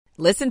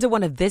Listen to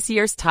one of this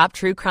year's top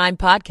true crime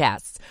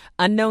podcasts.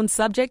 Unknown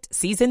Subject,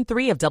 Season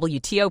 3 of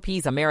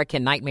WTOP's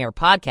American Nightmare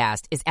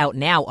podcast is out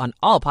now on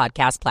all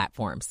podcast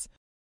platforms.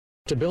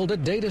 To build a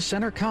data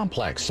center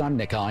complex, I'm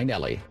Nick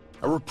Einelli.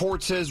 A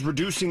report says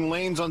reducing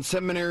lanes on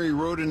Seminary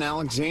Road in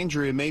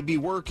Alexandria may be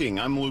working.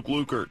 I'm Luke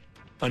Lukert.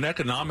 An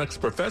economics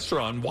professor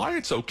on why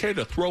it's okay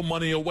to throw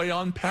money away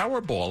on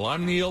Powerball.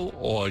 I'm Neil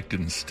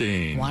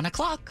Augenstein. 1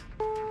 o'clock.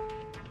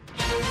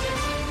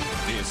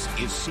 This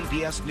is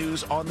CBS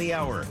News on the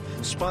Hour,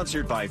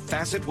 sponsored by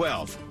Facet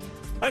Wealth.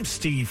 I'm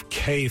Steve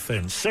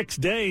Kathan. 6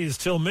 days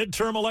till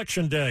midterm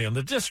election day, and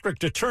the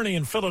district attorney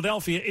in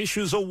Philadelphia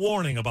issues a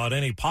warning about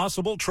any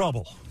possible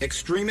trouble.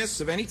 Extremists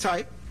of any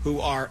type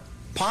who are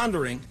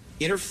pondering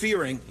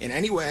interfering in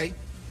any way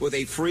with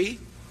a free,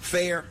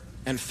 fair,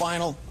 and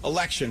final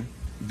election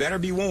better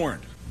be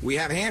warned. We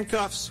have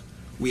handcuffs,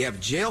 we have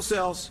jail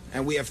cells,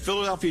 and we have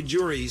Philadelphia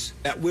juries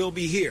that will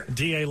be here.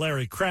 DA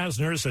Larry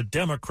Krasner is a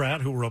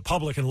Democrat who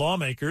Republican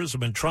lawmakers have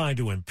been trying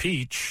to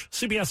impeach.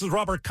 CBS's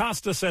Robert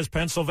Costa says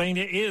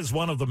Pennsylvania is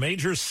one of the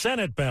major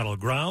Senate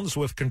battlegrounds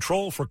with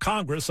control for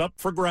Congress up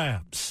for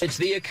grabs. It's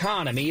the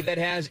economy that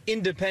has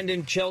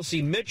independent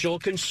Chelsea Mitchell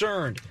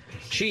concerned.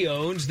 She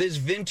owns this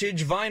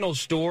vintage vinyl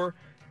store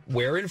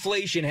where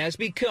inflation has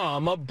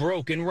become a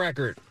broken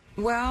record.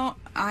 Well,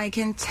 I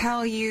can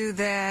tell you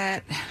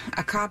that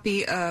a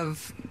copy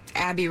of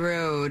Abbey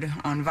Road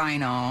on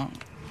vinyl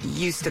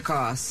used to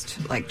cost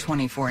like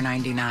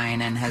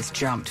 $24.99 and has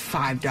jumped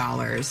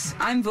 $5.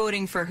 I'm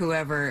voting for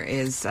whoever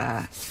has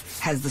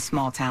the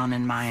small town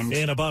in mind.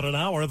 In about an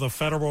hour, the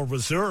Federal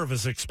Reserve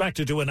is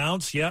expected to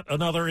announce yet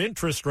another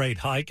interest rate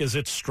hike as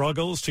it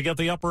struggles to get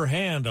the upper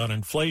hand on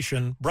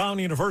inflation. Brown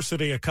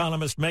University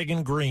economist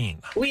Megan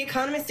Green. We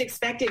economists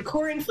expected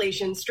core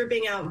inflation,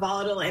 stripping out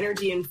volatile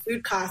energy and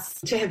food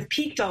costs, to have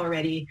peaked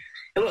already.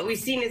 And what we've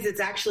seen is it's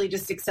actually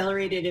just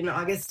accelerated in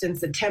August and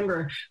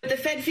September. But the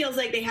Fed feels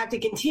like they have to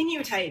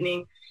continue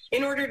tightening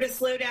in order to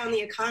slow down the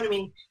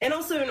economy and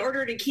also in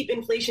order to keep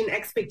inflation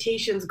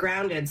expectations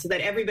grounded so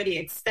that everybody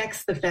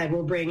expects the Fed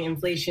will bring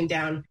inflation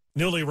down.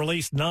 Newly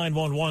released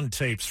 911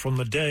 tapes from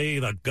the day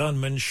the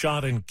gunman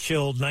shot and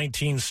killed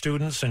 19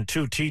 students and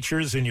 2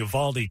 teachers in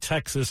Uvalde,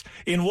 Texas.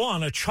 In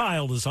one, a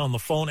child is on the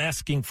phone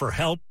asking for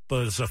help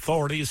as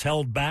authorities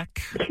held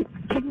back.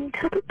 Can you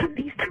tell the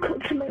police to come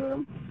to my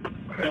room?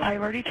 I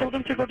already told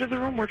them to go to the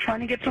room. We're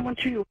trying to get someone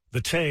to you.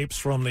 The tapes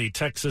from the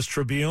Texas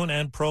Tribune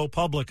and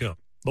ProPublica.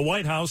 The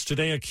White House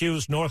today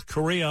accused North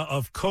Korea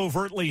of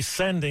covertly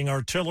sending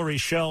artillery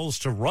shells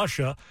to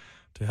Russia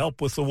to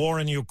help with the war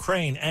in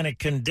Ukraine, and it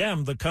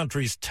condemned the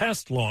country's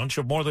test launch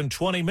of more than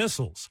 20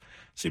 missiles.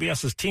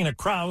 CBS's Tina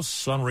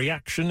Kraus on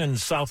reaction in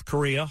South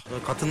Korea.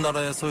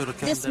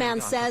 This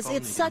man says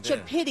it's such a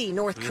pity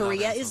North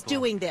Korea is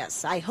doing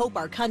this. I hope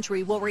our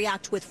country will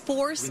react with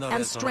force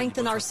and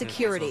strengthen our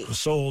security.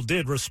 Seoul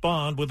did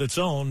respond with its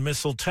own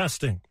missile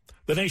testing.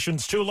 The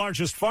nation's 2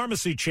 largest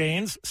pharmacy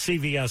chains,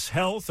 CVS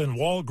Health and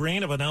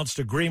Walgreens, have announced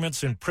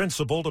agreements in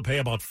principle to pay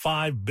about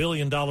 $5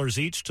 billion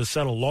each to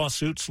settle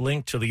lawsuits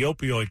linked to the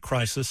opioid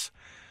crisis.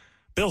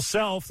 Bill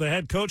Self, the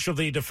head coach of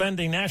the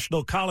defending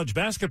national college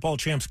basketball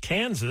champs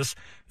Kansas,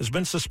 has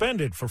been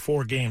suspended for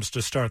 4 games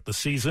to start the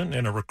season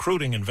in a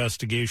recruiting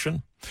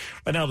investigation.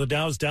 Right now, the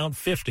Dow's down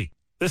 50.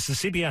 This is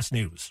CBS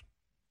News.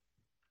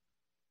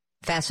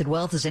 Facet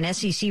Wealth is an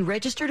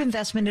SEC-registered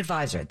investment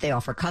advisor. They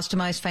offer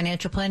customized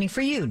financial planning for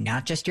you,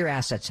 not just your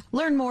assets.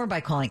 Learn more by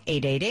calling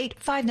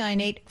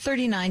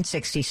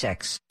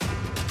 888-598-3966.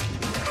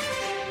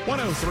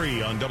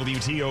 103 on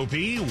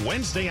WTOP,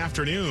 Wednesday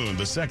afternoon,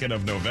 the 2nd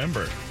of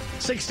November.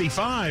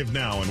 65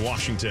 now in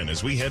Washington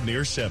as we head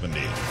near 70.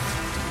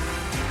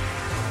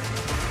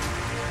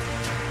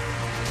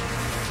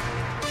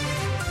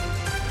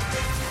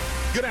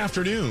 Good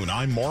afternoon.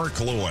 I'm Mark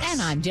Lewis.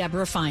 And I'm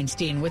Deborah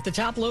Feinstein with the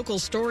top local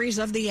stories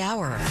of the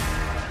hour.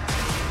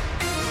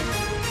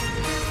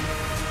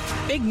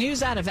 Big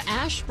news out of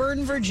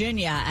Ashburn,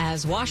 Virginia,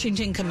 as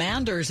Washington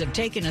Commanders have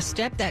taken a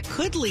step that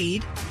could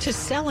lead to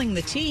selling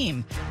the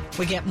team.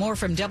 We get more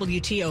from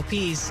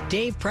WTOP's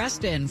Dave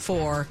Preston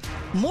for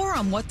more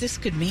on what this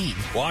could mean.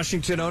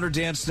 Washington owner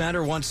Dan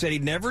Snyder once said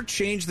he'd never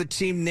change the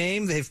team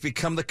name. They've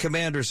become the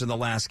Commanders in the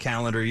last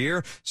calendar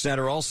year.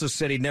 Snyder also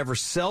said he'd never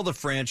sell the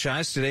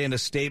franchise. Today in a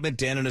statement,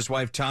 Dan and his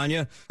wife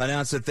Tanya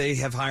announced that they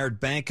have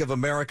hired Bank of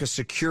America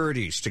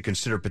Securities to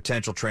consider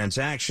potential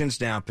transactions.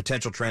 Now,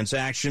 potential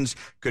transactions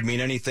could mean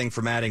anything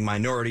from adding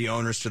minority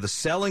owners to the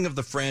selling of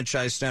the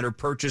franchise Snyder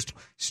purchased.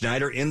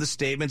 Snyder in the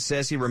statement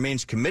says he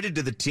remains committed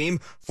to the team.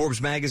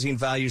 Forbes magazine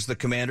values the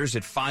Commanders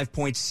at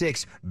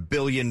 $5.6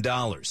 billion.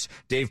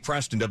 Dave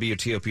Preston,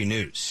 WTOP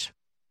News.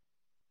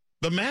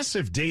 The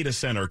massive data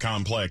center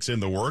complex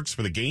in the works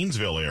for the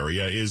Gainesville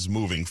area is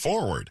moving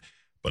forward,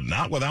 but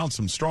not without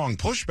some strong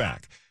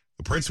pushback.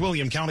 The Prince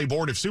William County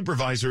Board of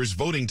Supervisors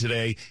voting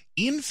today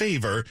in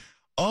favor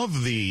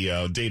of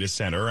the data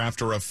center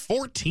after a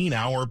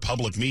 14-hour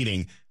public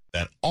meeting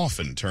that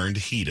often turned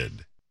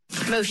heated.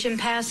 Motion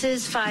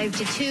passes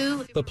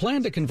 5-2. The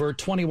plan to convert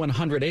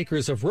 2,100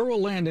 acres of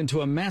rural land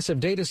into a massive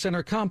data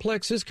center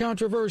complex is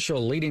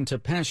controversial, leading to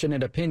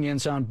passionate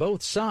opinions on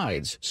both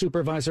sides.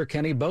 Supervisor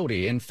Kenny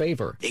Bodie in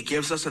favor. It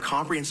gives us a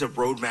comprehensive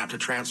roadmap to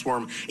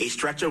transform a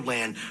stretch of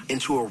land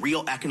into a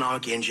real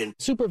economic engine.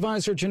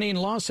 Supervisor Janine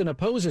Lawson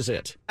opposes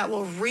it. That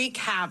will wreak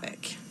havoc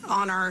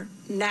on our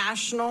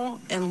national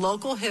and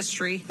local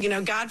history. You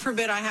know, God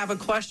forbid I have a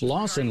question.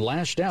 Lawson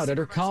lashed out at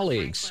her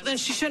colleagues. Then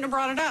she shouldn't have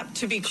brought it up,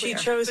 to be clear.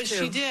 She chose to. But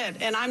she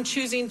did, and I'm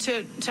choosing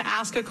to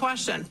ask a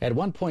question. At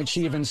one point,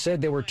 she even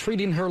said they were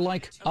treating her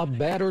like a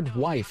battered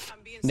wife.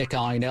 Nick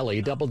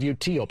Iannelli,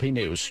 WTOP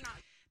News.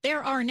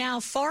 There are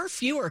now far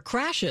fewer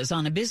crashes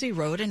on a busy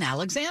road in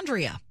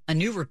Alexandria. A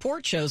new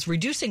report shows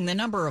reducing the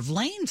number of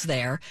lanes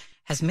there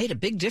has made a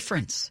big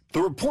difference.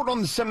 The report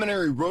on the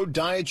Seminary Road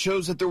diet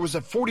shows that there was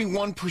a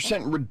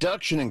 41%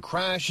 reduction in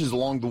crashes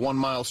along the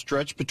 1-mile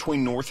stretch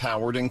between North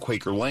Howard and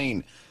Quaker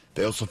Lane.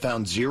 They also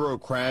found 0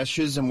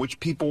 crashes in which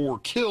people were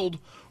killed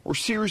or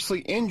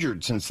seriously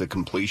injured since the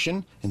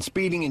completion, and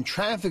speeding and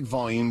traffic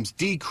volumes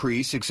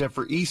decreased except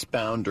for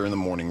eastbound during the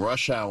morning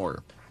rush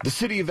hour. The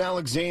city of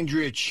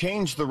Alexandria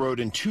changed the road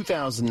in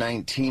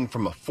 2019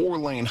 from a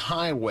 4-lane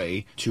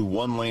highway to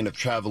 1 lane of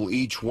travel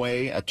each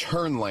way, a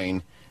turn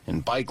lane,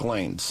 and bike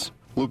lanes.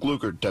 Luke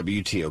Lukert,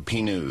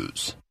 WTOP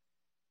News.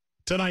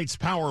 Tonight's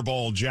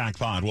Powerball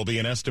jackpot will be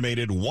an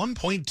estimated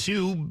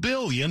 $1.2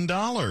 billion.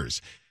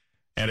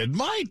 And it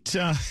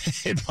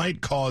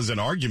might cause an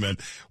argument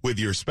with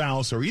your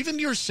spouse or even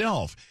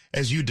yourself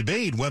as you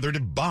debate whether to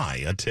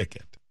buy a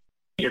ticket.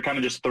 You're kind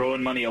of just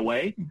throwing money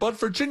away. But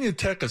Virginia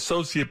Tech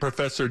Associate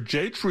Professor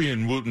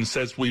Jadrian Wooten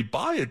says we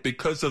buy it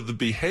because of the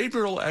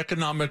behavioral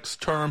economics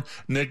term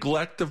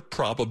neglect of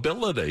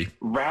probability.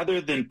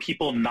 Rather than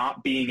people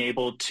not being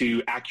able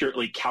to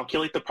accurately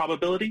calculate the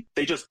probability,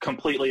 they just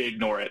completely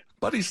ignore it.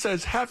 But he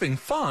says having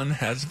fun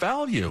has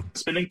value.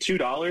 Spending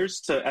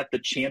 $2 at the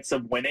chance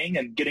of winning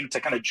and getting to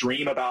kind of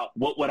dream about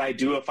what would I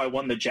do if I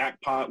won the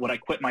jackpot? Would I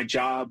quit my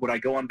job? Would I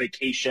go on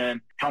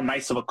vacation? How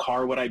nice of a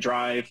car would I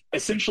drive?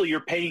 Essentially,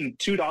 you're paying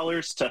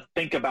 $2 to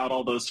think about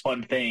all those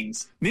fun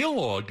things. Neil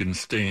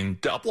Augenstein,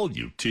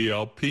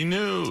 WTOP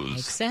News.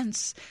 Makes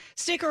sense.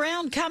 Stick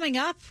around. Coming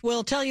up,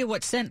 we'll tell you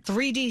what sent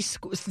three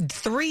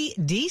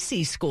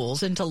DC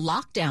schools into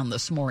lockdown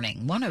this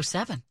morning.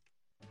 107.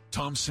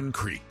 Thompson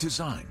Creek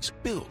designs,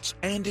 builds,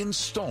 and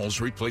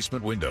installs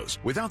replacement windows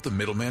without the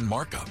middleman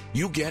markup.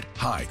 You get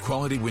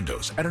high-quality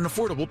windows at an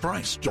affordable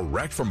price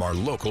direct from our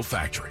local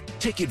factory.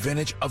 Take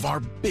advantage of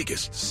our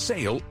biggest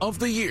sale of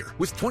the year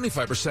with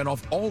 25%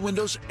 off all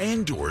windows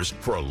and doors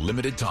for a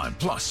limited time,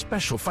 plus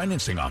special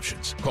financing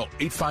options. Call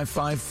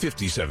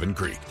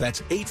 855-57-CREEK.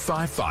 That's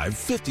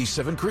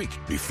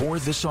 855-57-CREEK before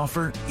this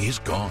offer is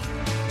gone.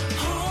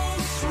 Home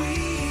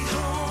sweet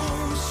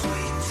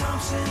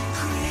Thompson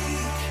Creek.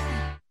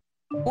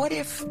 What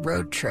if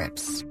road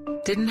trips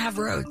didn't have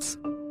roads?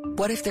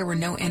 What if there were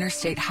no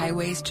interstate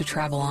highways to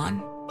travel on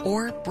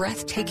or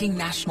breathtaking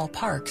national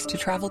parks to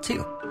travel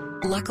to?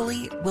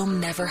 Luckily, we'll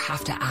never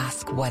have to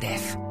ask what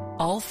if,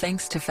 all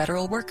thanks to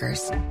federal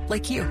workers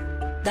like you.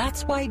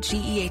 That's why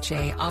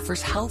GEHA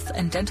offers health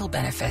and dental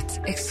benefits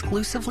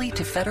exclusively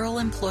to federal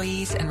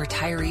employees and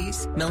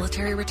retirees,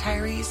 military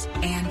retirees,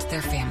 and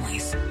their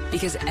families.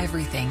 Because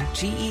everything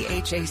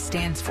GEHA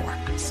stands for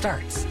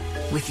starts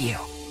with you.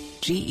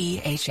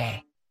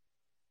 GEHA.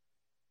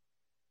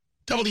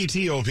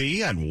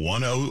 WTOP at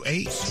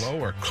 108. Slow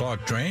or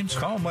clogged drains?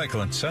 Call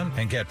Michael & Son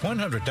and get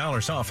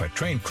 $100 off at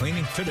drain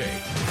cleaning today.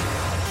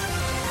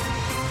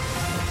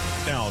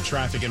 Now,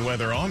 traffic and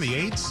weather on the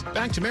 8s.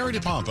 Back to Mary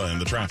DePompa in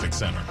the traffic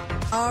center.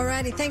 All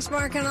righty. Thanks,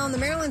 Mark. And on the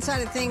Maryland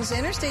side of things,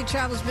 interstate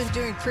travel's been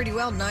doing pretty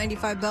well.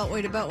 95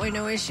 Beltway to Beltway,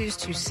 no issues.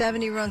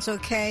 270 runs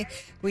okay.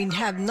 We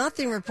have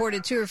nothing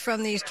reported to or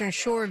from the Eastern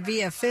Shore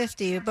via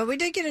 50, but we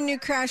did get a new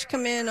crash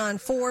come in on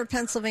 4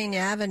 Pennsylvania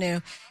Avenue.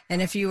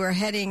 And if you were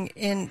heading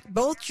in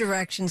both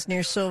directions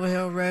near Silver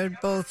Hill Road,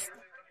 both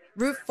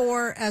Route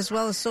 4 as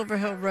well as Silver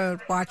Hill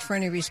Road, watch for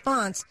any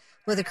response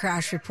with a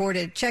crash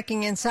reported.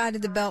 Checking inside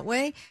of the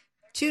Beltway,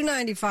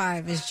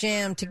 295 is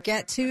jammed to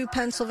get to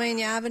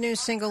Pennsylvania Avenue.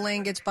 Single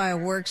lane gets by a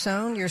work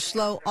zone. You're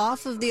slow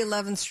off of the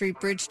 11th Street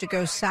Bridge to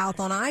go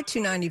south on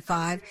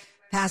I-295,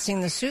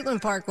 passing the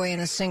Suitland Parkway in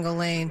a single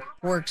lane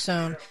work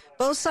zone.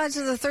 Both sides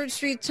of the 3rd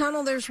Street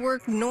Tunnel, there's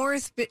work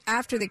north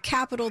after the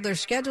Capitol. They're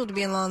scheduled to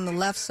be along the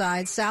left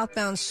side.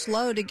 Southbound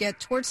slow to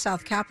get towards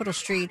South Capitol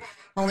Street.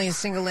 Only a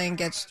single lane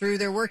gets through.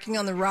 They're working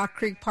on the Rock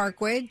Creek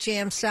Parkway,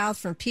 jammed south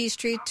from P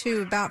Street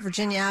to about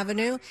Virginia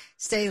Avenue.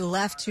 Stay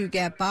left to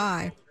get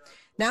by.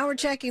 Now we're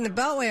checking the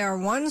Beltway. Our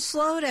one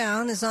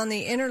slowdown is on the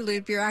inner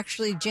loop. You're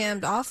actually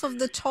jammed off of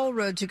the toll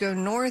road to go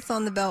north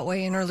on the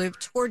Beltway inner loop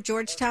toward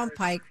Georgetown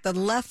Pike. The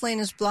left lane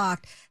is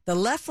blocked. The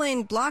left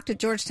lane blocked at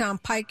Georgetown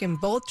Pike in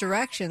both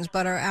directions,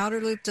 but our outer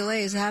loop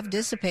delays have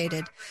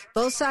dissipated.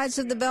 Both sides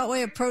of the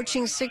Beltway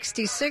approaching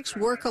 66.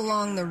 Work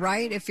along the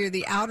right. If you're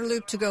the outer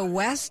loop to go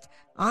west,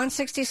 On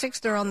 66,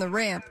 they're on the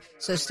ramp,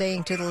 so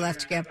staying to the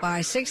left to get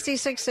by.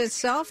 66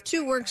 itself,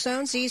 2 work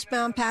zones,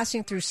 eastbound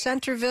passing through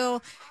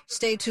Centerville.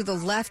 Stay to the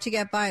left to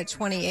get by at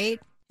 28.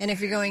 And if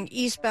you're going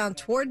eastbound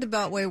toward the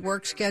Beltway,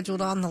 work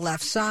scheduled on the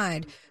left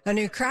side. A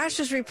new crash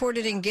is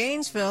reported in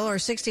Gainesville, or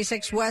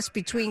 66 west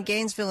between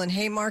Gainesville and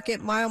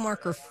Haymarket, mile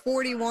marker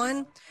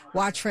 41.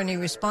 Watch for any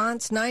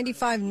response.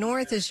 95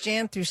 north is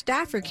jammed through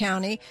Stafford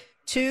County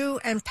to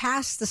and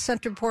past the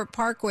Centerport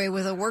Parkway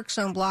with a work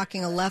zone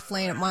blocking a left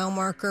lane at mile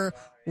marker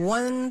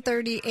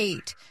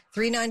 138.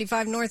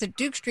 395 north at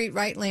Duke Street,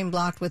 right lane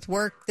blocked with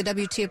work. The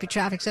WTOP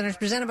Traffic Center is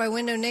presented by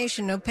Window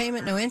Nation. No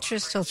payment, no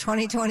interest till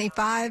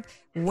 2025.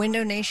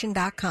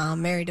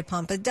 WindowNation.com. Mary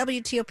DePompa,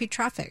 WTOP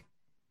Traffic.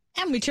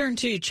 And we turn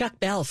to Chuck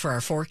Bell for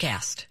our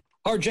forecast.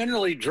 Our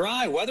generally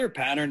dry weather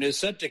pattern is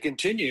set to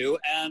continue,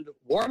 and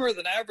warmer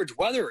than average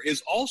weather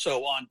is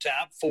also on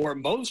tap for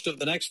most of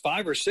the next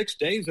 5 or 6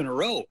 days in a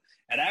row.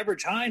 An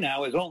average high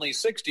now is only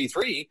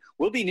 63.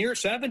 We'll be near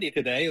 70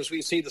 today as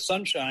we see the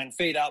sunshine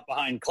fade out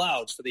behind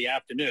clouds for the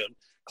afternoon.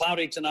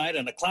 Cloudy tonight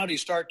and a cloudy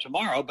start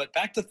tomorrow, but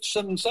back to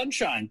some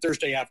sunshine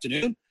Thursday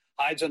afternoon.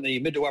 Highs in the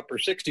mid to upper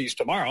 60s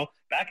tomorrow.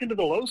 Back into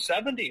the low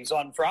 70s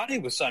on Friday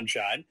with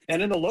sunshine,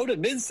 and in the low to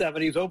mid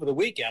 70s over the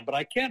weekend, but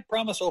I can't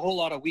promise a whole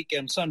lot of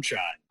weekend sunshine.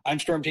 I'm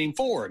Storm Team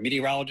 4,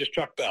 meteorologist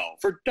Chuck Bell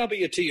for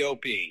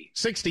WTOP.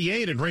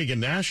 68 at Reagan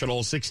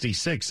National,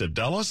 66 at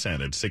Dulles,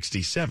 and at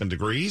 67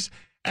 degrees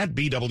at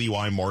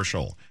BWI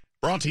Marshall.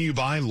 Brought to you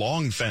by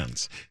Long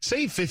Fence.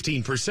 Save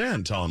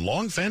 15% on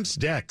Long Fence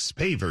decks,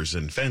 pavers,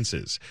 and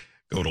fences.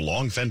 Go to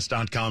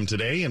longfence.com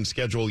today and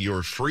schedule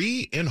your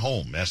free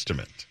in-home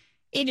estimate.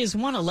 It is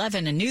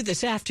 1:11 and new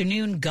this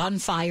afternoon.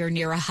 Gunfire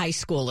near a high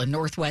school in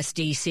Northwest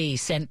D.C.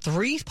 sent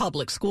 3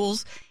 public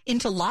schools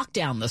into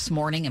lockdown this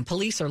morning, and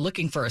police are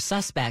looking for a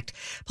suspect.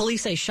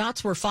 Police say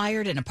shots were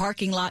fired in a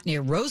parking lot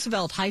near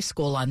Roosevelt High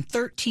School on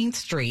 13th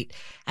Street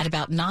at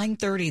about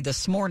 9:30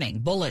 this morning.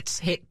 Bullets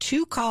hit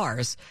 2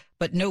 cars,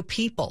 but no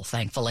people,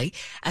 thankfully.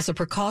 As a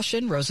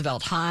precaution,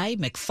 Roosevelt High,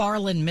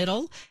 McFarland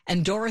Middle,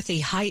 and Dorothy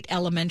Height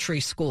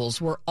Elementary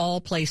schools were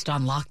all placed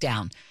on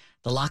lockdown.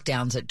 The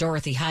lockdowns at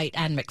Dorothy Height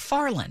and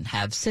McFarland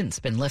have since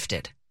been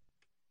lifted.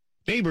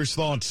 Neighbors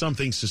thought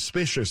something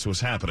suspicious was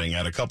happening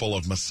at a couple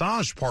of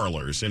massage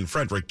parlors in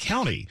Frederick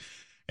County,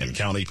 and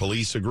county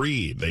police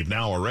agreed. They've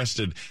now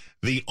arrested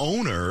the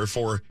owner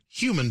for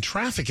human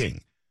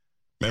trafficking.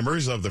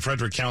 Members of the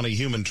Frederick County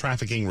Human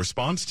Trafficking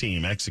Response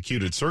Team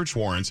executed search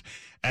warrants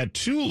at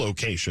 2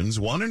 locations,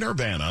 one in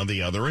Urbana,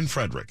 the other in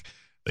Frederick.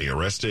 They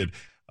arrested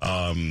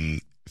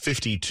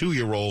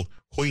 52-year-old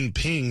Huing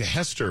Ping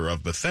Hester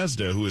of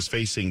Bethesda, who is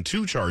facing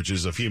 2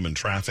 charges of human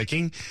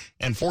trafficking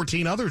and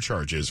 14 other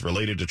charges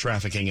related to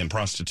trafficking and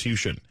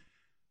prostitution.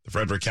 The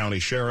Frederick County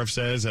Sheriff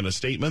says in a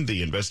statement,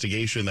 the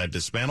investigation that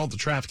dismantled the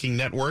trafficking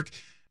network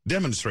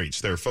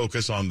demonstrates their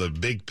focus on the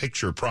big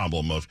picture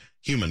problem of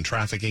human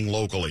trafficking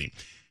locally.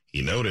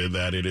 He noted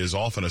that it is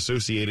often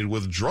associated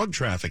with drug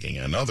trafficking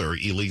and other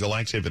illegal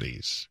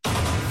activities.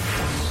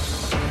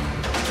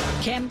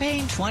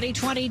 Campaign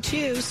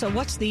 2022. So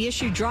what's the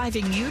issue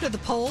driving you to the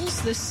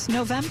polls this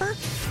November?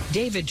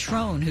 David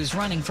Trone, who's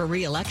running for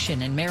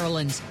re-election in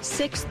Maryland's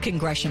 6th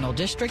congressional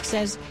district,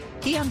 says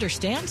he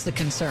understands the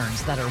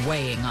concerns that are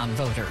weighing on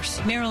voters.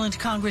 Maryland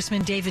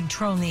Congressman David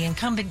Trone, the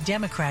incumbent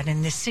Democrat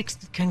in the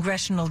 6th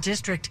congressional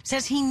district,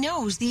 says he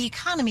knows the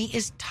economy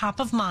is top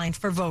of mind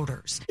for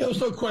voters. Yeah,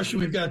 there's no question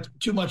we've got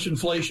too much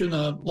inflation.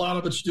 A lot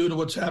of it's due to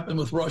what's happened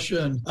with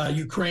Russia and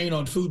Ukraine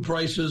on food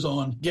prices,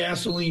 on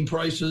gasoline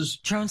prices.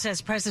 Trone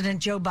says President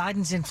Joe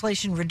Biden's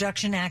Inflation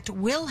Reduction Act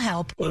will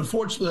help. But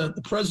unfortunately,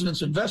 the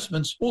president's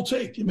investments will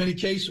take, in many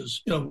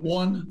cases,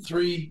 1,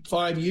 3,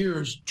 5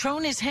 years.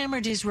 Trone has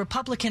hammered his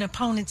Republican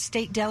opponent,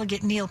 State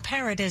Delegate Neil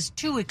Parrott, as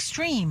too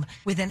extreme,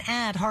 with an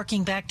ad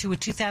harking back to a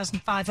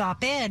 2005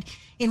 op-ed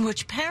in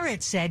which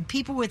Parrott said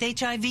people with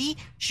HIV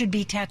should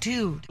be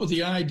tattooed. With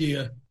the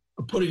idea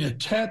of putting a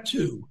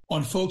tattoo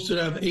on folks that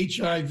have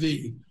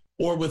HIV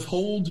or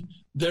withhold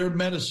their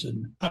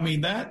medicine,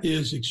 that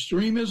is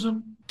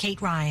extremism.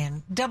 Kate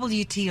Ryan,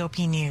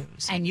 WTOP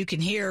News. And you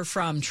can hear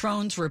from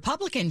Trone's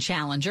Republican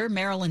challenger,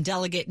 Maryland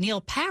Delegate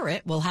Neil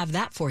Parrott. We'll have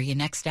that for you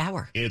next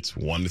hour. It's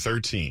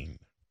 1:13.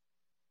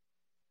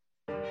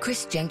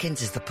 Chris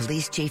Jenkins is the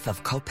police chief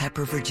of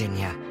Culpeper,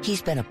 Virginia.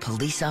 He's been a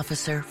police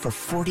officer for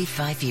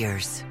 45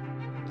 years.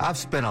 I've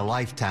spent a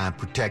lifetime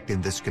protecting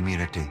this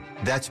community.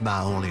 That's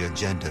my only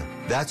agenda.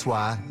 That's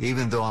why,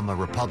 even though I'm a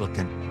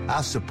Republican,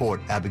 I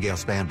support Abigail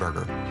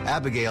Spanberger.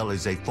 Abigail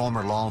is a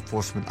former law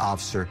enforcement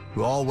officer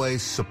who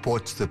always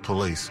supports the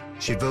police.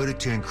 She voted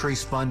to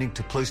increase funding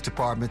to police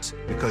departments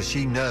because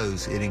she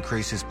knows it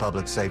increases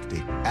public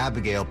safety.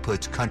 Abigail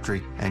puts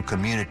country and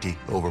community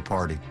over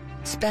party.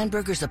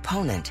 Spanberger's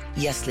opponent,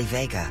 Yesli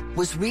Vega,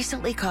 was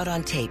recently caught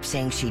on tape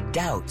saying she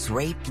doubts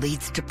rape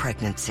leads to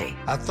pregnancy.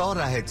 I thought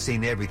I had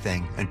seen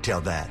everything until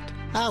that.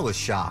 I was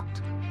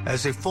shocked.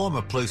 As a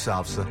former police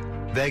officer,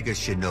 Vega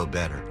should know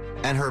better.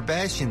 And her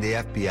bashing the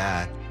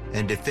FBI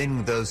and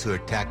defending those who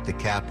attacked the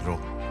Capitol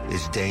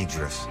is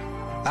dangerous.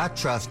 I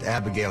trust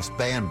Abigail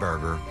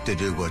Spanberger to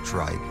do what's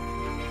right.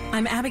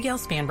 I'm Abigail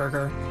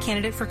Spanberger,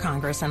 candidate for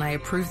Congress, and I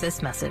approve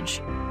this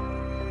message.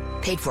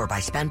 Paid for by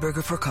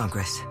Spanberger for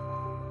Congress.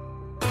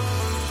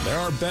 There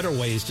are better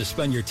ways to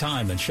spend your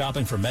time than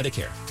shopping for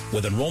Medicare.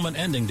 With enrollment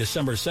ending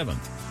December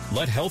 7th,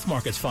 let Health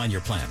Markets find your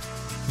plan.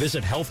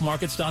 Visit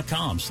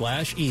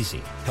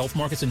healthmarkets.com/easy. Health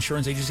Markets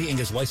Insurance Agency, Inc.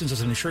 is licensed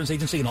as an insurance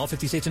agency in all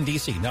 50 states and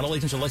D.C. Not all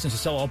agents are licensed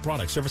to sell all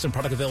products. Service and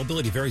product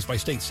availability varies by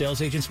state.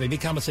 Sales agents may be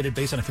compensated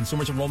based on a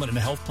consumer's enrollment in a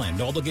health plan.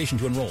 No obligation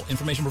to enroll.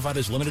 Information provided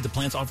is limited to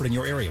plans offered in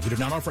your area. We do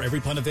not offer every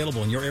plan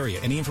available in your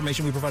area. Any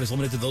information we provide is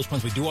limited to those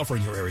plans we do offer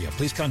in your area.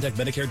 Please contact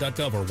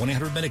Medicare.gov or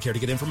 1-800-MEDICARE to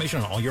get information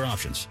on all your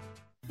options.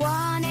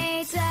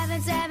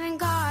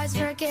 1-877-CARS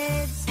for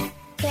kids.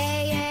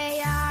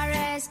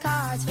 KARS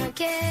Cars for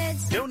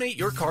Kids. Donate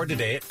your car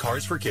today at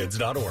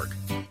carsforkids.org.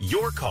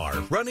 Your car,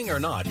 running or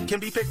not, can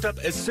be picked up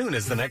as soon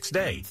as the next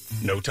day.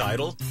 No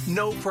title,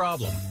 no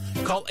problem.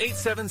 Call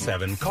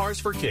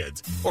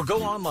 877-CARS-FOR-KIDS or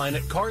go online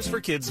at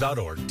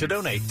carsforkids.org to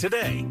donate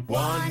today.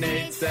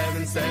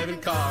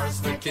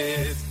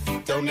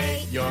 1-877-CARS-FOR-KIDS.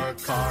 Donate your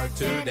car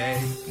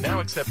today.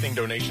 Now accepting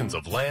donations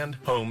of land,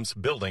 homes,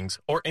 buildings,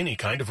 or any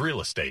kind of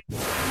real estate.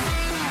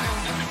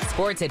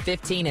 Sports at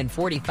 15 and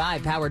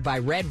 45, powered by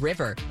Red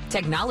River.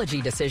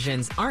 Technology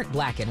decisions aren't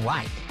black and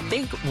white.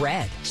 Think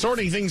red.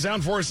 Sorting things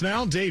out for us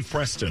now, Dave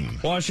Preston.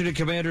 Washington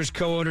Commanders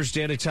co-owners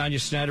Dan and Tanya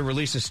Snyder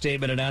released a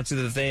statement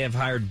announcing that they have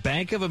hired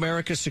Bank of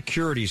America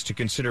Securities to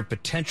consider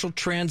potential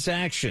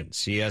transactions.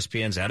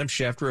 ESPN's Adam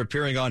Schefter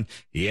appearing on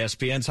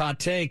ESPN's Hot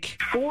Take.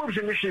 Forbes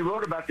initially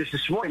wrote about this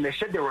morning. They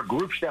said there were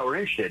groups that were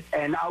interested.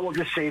 And I will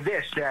just say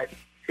this, that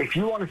if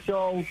you want to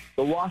sell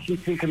the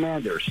Washington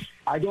Commanders,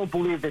 I don't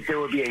believe that there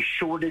would be a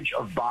shortage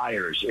of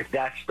buyers if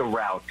that's the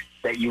route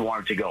that you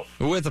wanted to go.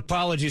 With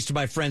apologies to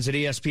my friends at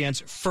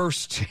ESPN's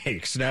First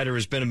Take, Snyder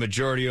has been a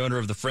majority owner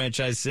of the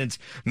franchise since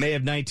May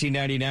of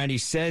 1999. He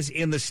says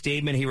in the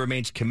statement he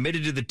remains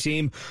committed to the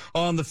team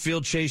on the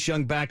field. Chase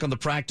Young back on the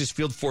practice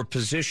field for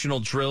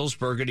positional drills.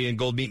 Burgundy and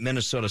Gold meet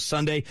Minnesota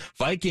Sunday.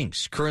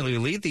 Vikings currently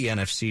lead the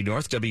NFC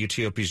North.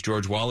 WTOP's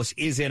George Wallace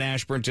is in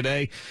Ashburn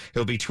today.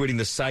 He'll be tweeting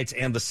the sights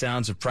and the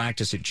sounds of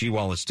practice at G.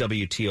 Wallace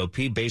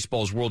WTOP.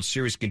 Baseball's World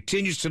Series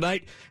continues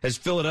tonight as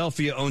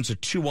Philadelphia owns a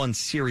 2-1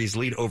 series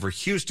lead over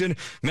Houston.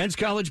 Men's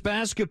college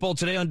basketball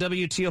today on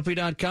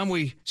WTOP.com.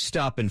 We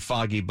stop in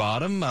Foggy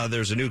Bottom.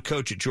 There's a new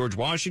coach at George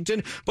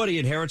Washington, but he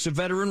inherits a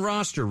veteran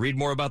roster. Read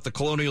more about the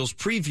Colonials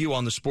preview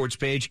on the sports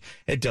page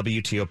at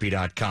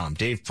WTOP.com.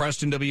 Dave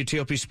Preston,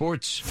 WTOP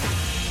Sports.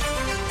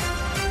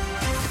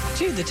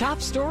 To the top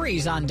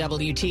stories on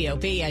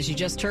WTOP. As you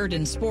just heard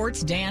in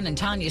sports, Dan and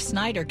Tanya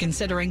Snyder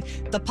considering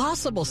the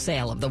possible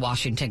sale of the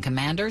Washington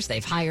Commanders.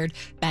 They've hired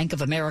Bank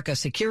of America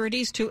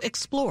Securities to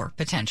explore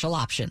potential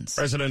options.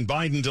 President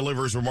Biden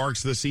delivers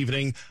remarks this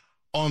evening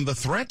on the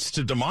threats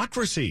to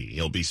democracy.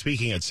 He'll be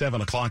speaking at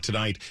 7 o'clock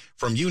tonight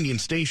from Union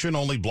Station,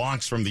 only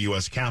blocks from the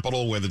U.S.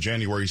 Capitol where the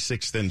January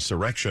 6th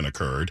insurrection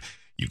occurred.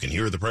 You can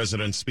hear the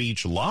president's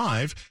speech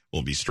live.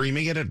 We'll be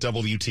streaming it at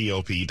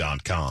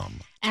WTOP.com.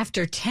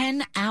 After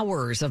 10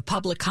 hours of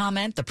public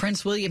comment, the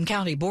Prince William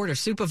County Board of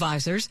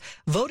Supervisors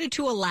voted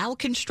to allow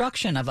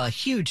construction of a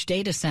huge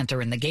data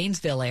center in the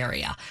Gainesville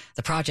area.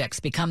 The project's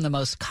become the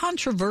most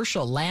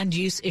controversial land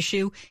use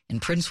issue in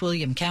Prince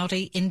William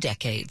County in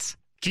decades.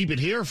 Keep it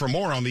here for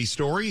more on these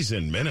stories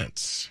in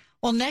minutes.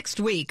 Well, next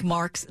week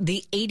marks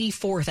the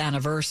 84th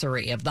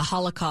anniversary of the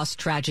Holocaust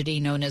tragedy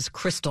known as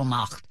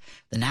Kristallnacht.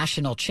 The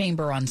National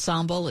Chamber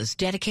Ensemble is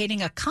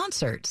dedicating a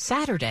concert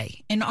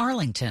Saturday in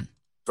Arlington.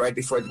 Right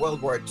before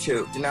World War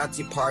II, the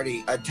Nazi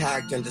Party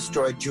attacked and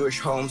destroyed Jewish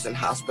homes and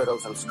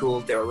hospitals and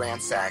schools. They were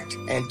ransacked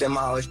and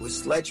demolished with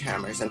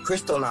sledgehammers. And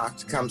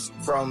Kristallnacht comes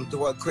from the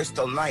word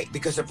crystal night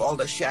because of all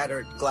the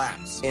shattered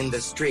glass in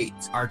the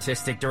streets.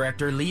 Artistic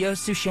director Leo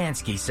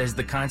Sushansky says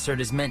the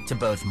concert is meant to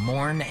both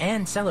mourn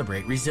and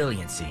celebrate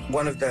resiliency.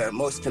 One of the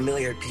most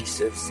familiar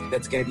pieces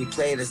that's going to be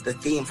played is the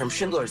theme from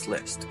Schindler's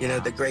List, you know,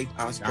 the great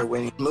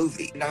Oscar-winning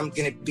movie. And I'm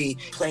going to be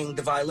playing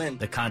the violin.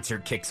 The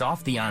concert kicks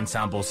off the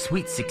ensemble's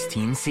Sweet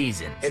 16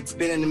 season. It's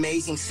been an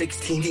amazing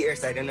 16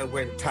 years. I don't know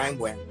where the time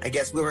went. I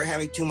guess we were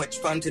having too much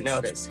fun to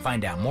notice.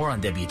 Find out more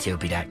on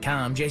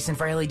WTOP.com. Jason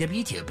Fraley,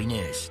 WTOP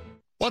News.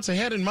 What's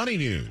ahead in Money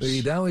News?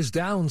 The Dow is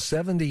down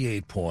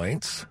 78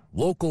 points.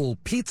 Local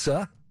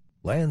pizza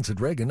lands at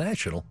Reagan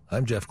National.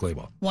 I'm Jeff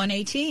Clabaugh.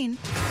 118.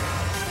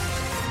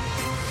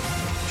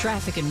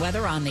 Traffic and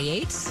weather on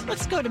the 8s.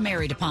 Let's go to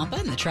Mary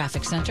DePompa in the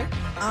traffic center.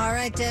 All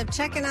right, Deb,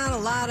 checking out a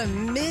lot of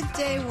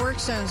midday work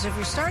zones. If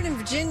you start in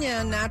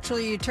Virginia,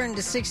 naturally you turn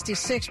to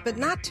 66, but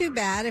not too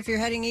bad. If you're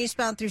heading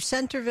eastbound through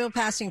Centerville,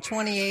 passing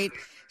 28,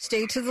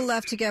 stay to the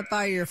left to get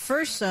by your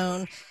first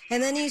zone.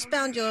 And then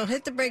eastbound, you'll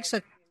hit the brakes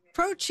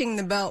approaching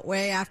the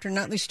Beltway after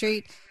Nutley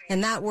Street.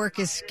 And that work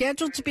is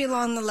scheduled to be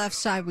along the left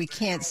side. We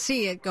can't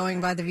see it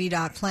going by the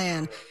VDOT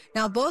plan.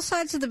 Now, both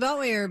sides of the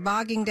Beltway are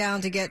bogging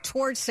down to get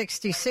towards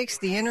 66,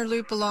 the inner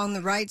loop along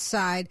the right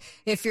side.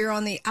 If you're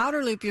on the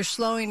outer loop, you're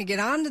slowing to get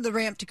onto the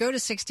ramp to go to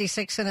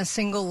 66 in a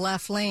single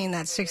left lane.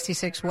 That's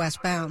 66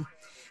 westbound.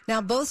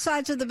 Now, both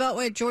sides of the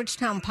Beltway at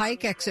Georgetown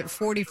Pike, exit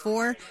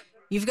 44.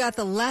 You've got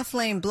the left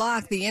lane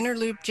blocked, the inner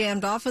loop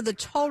jammed off of the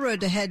toll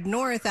road to head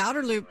north,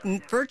 outer loop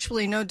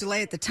virtually no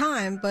delay at the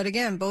time, but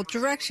again, both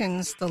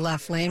directions, the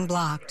left lane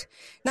blocked.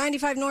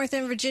 95 north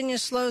in Virginia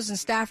slows in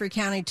Stafford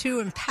County 2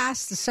 and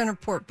past the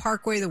Centerport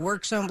Parkway. The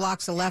work zone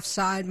blocks the left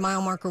side,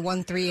 mile marker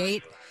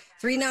 138.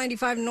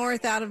 395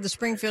 north out of the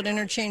Springfield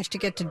interchange to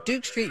get to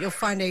Duke Street, you'll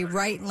find a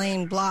right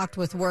lane blocked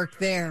with work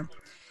there.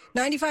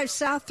 95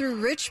 south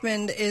through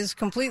Richmond is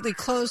completely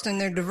closed and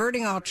they're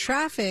diverting all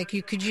traffic.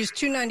 You could use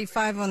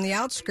 295 on the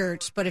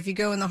outskirts, but if you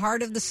go in the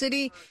heart of the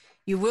city,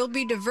 you will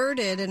be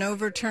diverted. An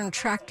overturned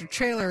tractor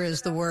trailer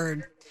is the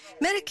word.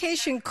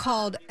 Medication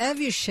called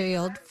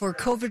Evusheld for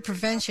COVID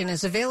prevention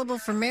is available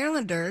for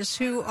Marylanders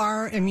who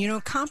are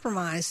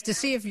immunocompromised. To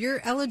see if you're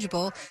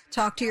eligible,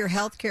 talk to your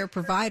health care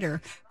provider.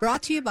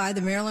 Brought to you by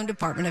the Maryland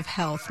Department of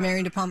Health.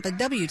 Mary DePompa,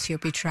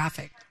 WTOP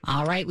Traffic.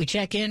 All right, we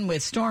check in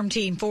with Storm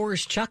Team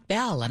 4's Chuck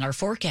Bell and our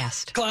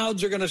forecast.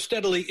 Clouds are going to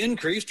steadily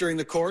increase during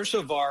the course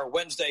of our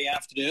Wednesday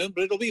afternoon,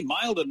 but it'll be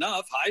mild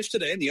enough. Highs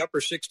today in the upper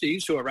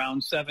 60s to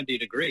around 70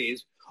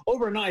 degrees.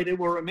 Overnight, it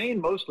will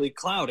remain mostly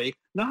cloudy.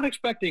 Not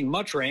expecting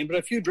much rain, but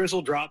a few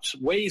drizzle drops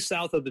way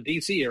south of the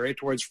D.C. area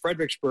towards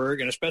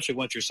Fredericksburg, and especially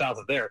once you're south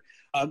of there.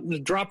 A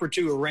drop or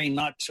two of rain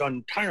not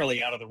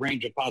entirely out of the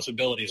range of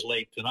possibilities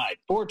late tonight.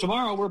 For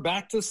tomorrow, we're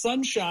back to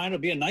sunshine.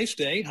 It'll be a nice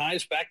day.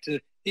 Highs back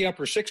to the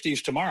upper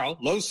 60s tomorrow.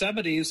 Low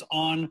 70s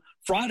on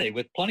Friday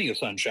with plenty of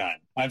sunshine.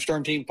 I'm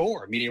Storm Team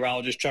 4,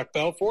 meteorologist Chuck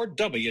Bell for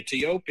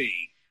WTOP.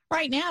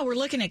 Right now, we're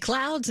looking at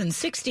clouds and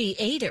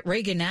 68 at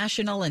Reagan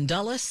National and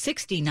Dulles,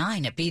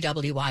 69 at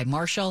BWI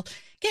Marshall,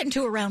 getting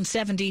to around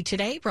 70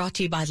 today, brought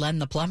to you by Len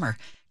the Plumber.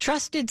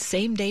 Trusted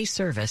same-day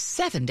service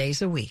 7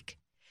 days a week.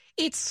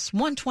 It's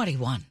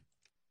 1:21.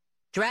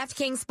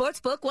 DraftKings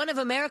Sportsbook, one of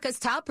America's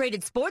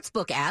top-rated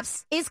sportsbook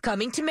apps, is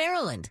coming to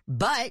Maryland.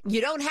 But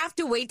you don't have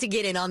to wait to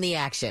get in on the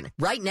action.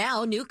 Right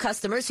now, new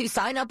customers who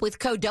sign up with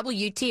code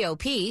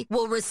WTOP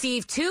will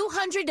receive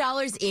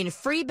 $200 in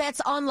free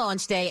bets on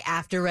launch day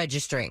after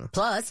registering.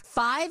 Plus,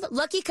 5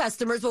 lucky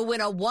customers will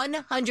win a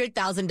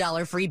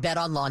 $100,000 free bet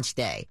on launch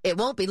day. It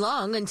won't be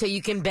long until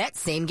you can bet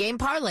same-game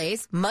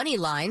parlays, money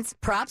lines,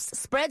 props,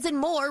 spreads, and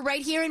more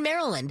right here in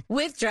Maryland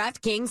with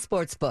DraftKings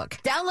Sportsbook.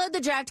 Download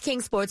the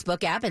DraftKings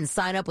Sportsbook app and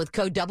sign up with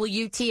code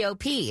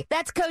WTOP.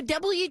 That's code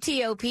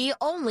WTOP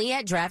only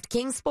at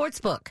DraftKings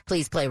Sportsbook.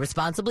 Please play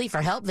responsibly.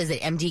 For help,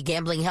 visit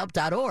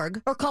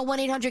mdgamblinghelp.org or call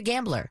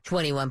 1-800-GAMBLER.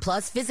 21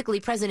 plus, physically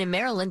present in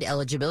Maryland.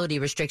 Eligibility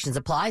restrictions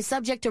apply,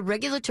 subject to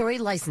regulatory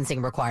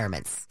licensing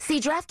requirements. See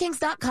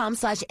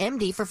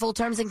DraftKings.com/MD for full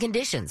terms and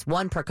conditions.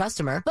 1 per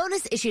customer.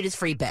 Bonus issued as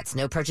free bets.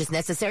 No purchase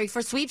necessary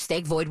for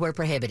sweepstake. Void where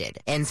prohibited.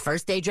 Ends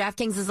first day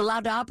Draftkings is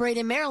allowed to operate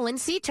in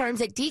Maryland. See terms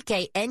at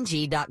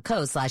dkng.co/MD.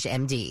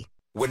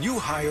 When you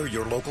hire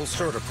your local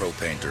CertaPro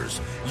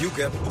painters, you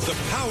get the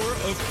power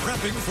of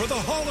prepping for the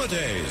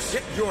holidays.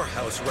 Get your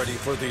house ready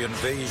for the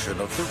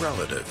invasion of the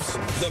relatives.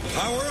 The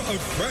power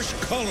of fresh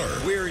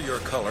color. We're your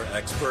color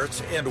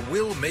experts, and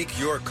we'll make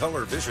your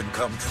color vision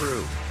come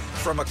true.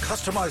 From a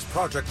customized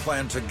project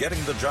plan to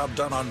getting the job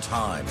done on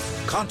time,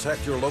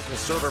 contact your local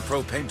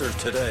CertaPro painters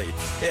today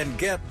and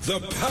get the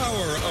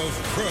power of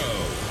pro.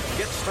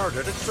 Get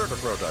started at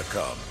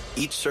CertaPro.com.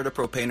 Each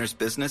CertaPro painter's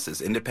business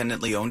is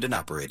independently owned and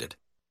operated.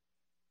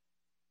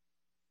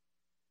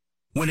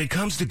 When it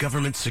comes to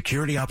government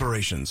security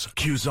operations,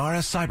 Qzara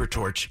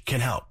CyberTorch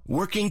can help.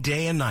 Working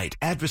day and night,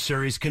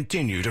 adversaries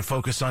continue to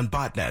focus on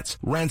botnets,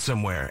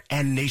 ransomware,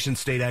 and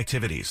nation-state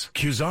activities.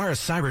 Qzara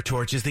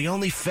CyberTorch is the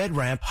only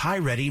FedRAMP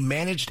high-ready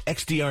managed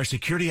XDR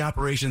security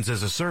operations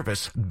as a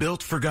service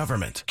built for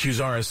government.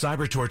 Qzara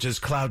CyberTorch's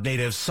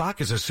cloud-native SOC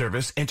as a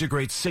service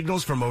integrates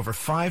signals from over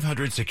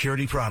 500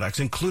 security products,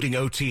 including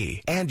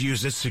OT, and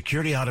uses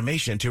security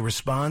automation to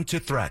respond to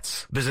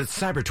threats. Visit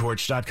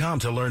cybertorch.com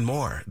to learn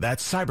more.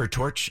 That's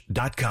cybertorch.com.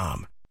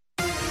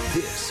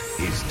 This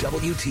is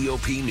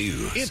WTOP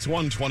News. It's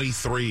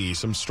 1:23.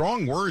 Some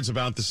strong words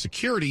about the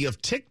security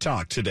of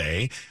TikTok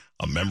today.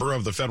 A member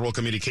of the Federal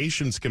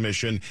Communications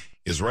Commission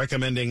is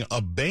recommending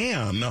a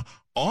ban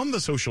on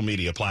the social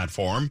media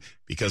platform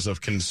because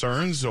of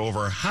concerns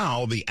over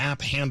how the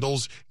app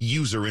handles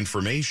user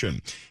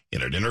information.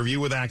 In an interview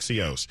with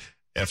Axios,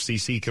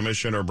 FCC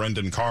Commissioner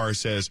Brendan Carr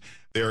says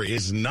there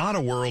is not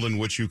a world in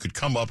which you could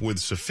come up with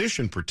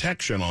sufficient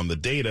protection on the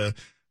data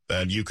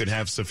that you could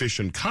have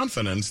sufficient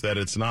confidence that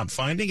it's not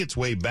finding its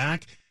way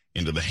back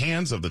into the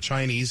hands of the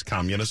Chinese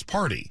Communist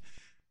Party.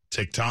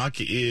 TikTok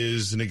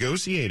is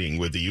negotiating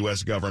with the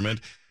U.S. government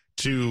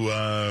to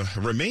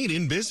remain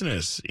in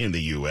business in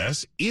the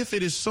U.S. if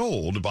it is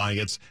sold by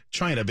its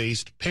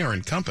China-based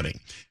parent company.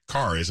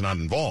 Carr is not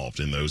involved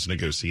in those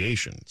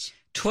negotiations.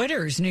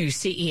 Twitter's new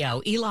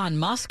CEO, Elon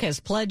Musk, has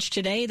pledged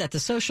today that the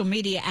social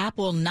media app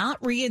will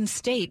not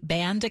reinstate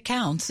banned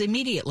accounts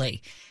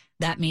immediately.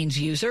 That means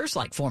users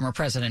like former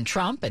President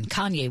Trump and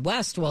Kanye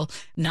West will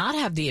not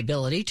have the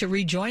ability to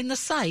rejoin the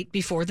site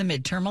before the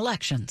midterm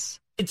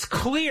elections. It's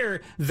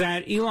clear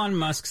that Elon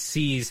Musk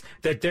sees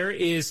that there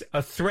is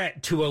a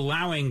threat to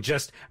allowing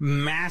just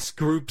mass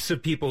groups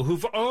of people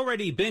who've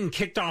already been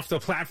kicked off the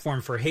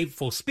platform for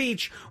hateful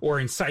speech or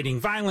inciting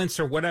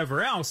violence or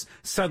whatever else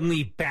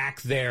suddenly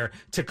back there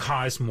to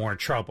cause more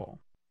trouble.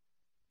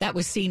 That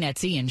was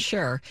CNET's Ian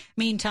Sherr.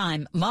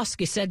 Meantime,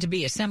 Musk is said to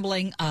be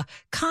assembling a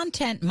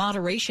content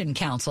moderation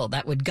council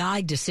that would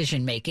guide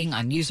decision-making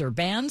on user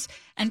bans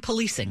and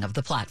policing of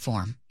the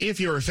platform.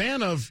 If you're a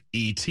fan of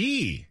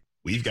E.T.,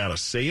 we've got a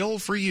sale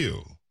for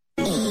you.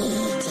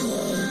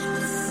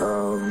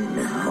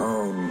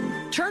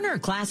 Turner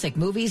Classic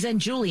Movies and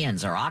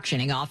Julien's are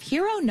auctioning off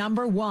Hero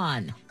Number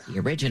 1, the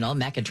original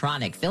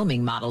mechatronic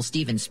filming model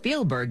Steven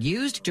Spielberg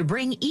used to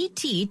bring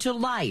E.T. to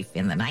life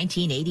in the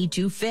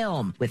 1982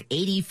 film. With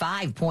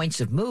 85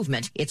 points of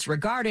movement, it's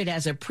regarded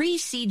as a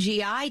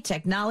pre-CGI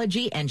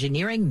technology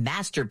engineering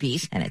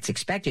masterpiece, and it's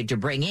expected to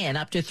bring in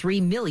up to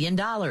 $3 million.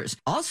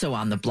 Also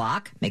on the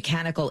block,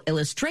 mechanical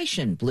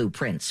illustration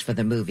blueprints for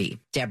the movie.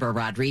 Deborah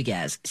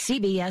Rodriguez,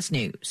 CBS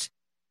News.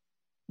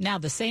 Now,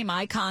 the same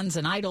icons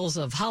and idols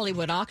of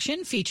Hollywood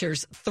auction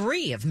features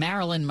 3 of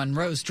Marilyn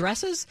Monroe's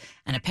dresses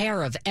and a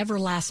pair of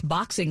Everlast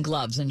boxing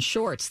gloves and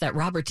shorts that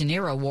Robert De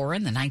Niro wore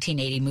in the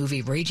 1980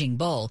 movie Raging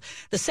Bull.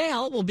 The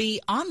sale will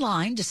be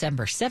online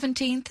December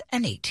 17th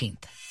and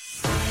 18th.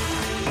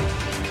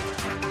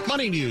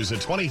 Money news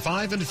at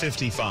 25 and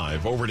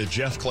 55. Over to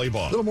Jeff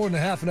Claybaugh. A little more than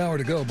a half an hour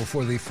to go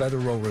before the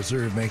Federal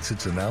Reserve makes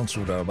its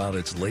announcement about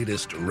its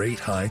latest rate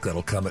hike.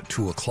 That'll come at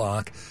 2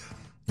 o'clock.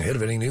 Ahead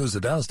of any news,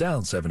 the Dow's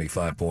down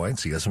 75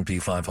 points. The S&P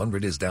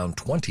 500 is down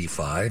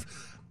 25.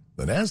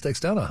 The Nasdaq's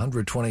down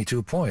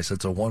 122 points.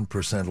 That's a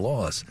 1%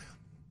 loss.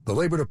 The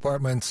Labor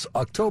Department's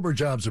October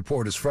jobs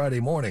report is Friday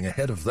morning.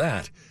 Ahead of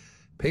that,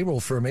 payroll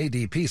firm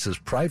ADP says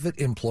private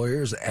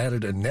employers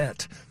added a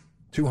net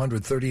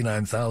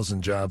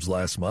 239,000 jobs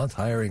last month.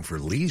 Hiring for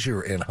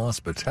leisure and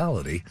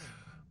hospitality,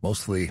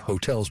 mostly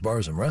hotels,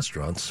 bars, and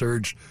restaurants,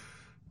 surged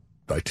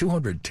by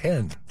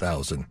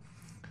 210,000.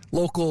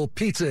 Local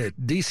pizza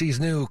at DC's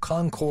new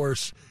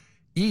Concourse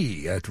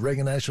E at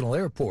Reagan National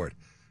Airport.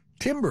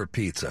 Timber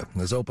Pizza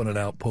has opened an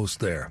outpost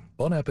there.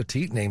 Bon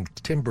Appetit named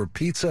Timber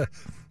Pizza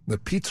the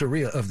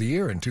Pizzeria of the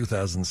Year in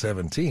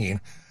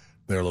 2017.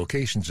 Their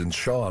location's in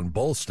Shaw and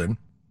Bolston.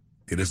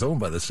 It is owned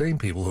by the same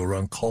people who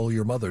run Call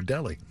Your Mother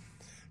Deli.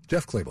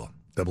 Jeff Claybaugh,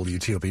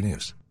 WTOP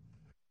News.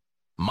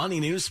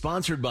 Money News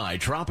sponsored by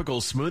Tropical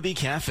Smoothie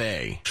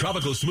Cafe.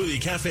 Tropical Smoothie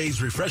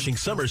Cafe's refreshing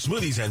summer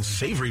smoothies and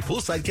savory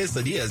poolside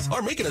quesadillas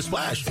are making a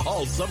splash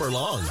all summer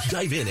long.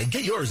 Dive in and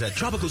get yours at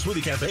Tropical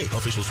Smoothie Cafe,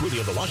 official smoothie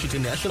of the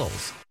Washington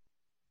Nationals.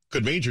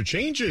 Could major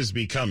changes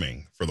be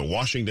coming for the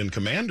Washington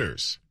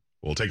Commanders?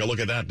 We'll take a look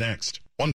at that next.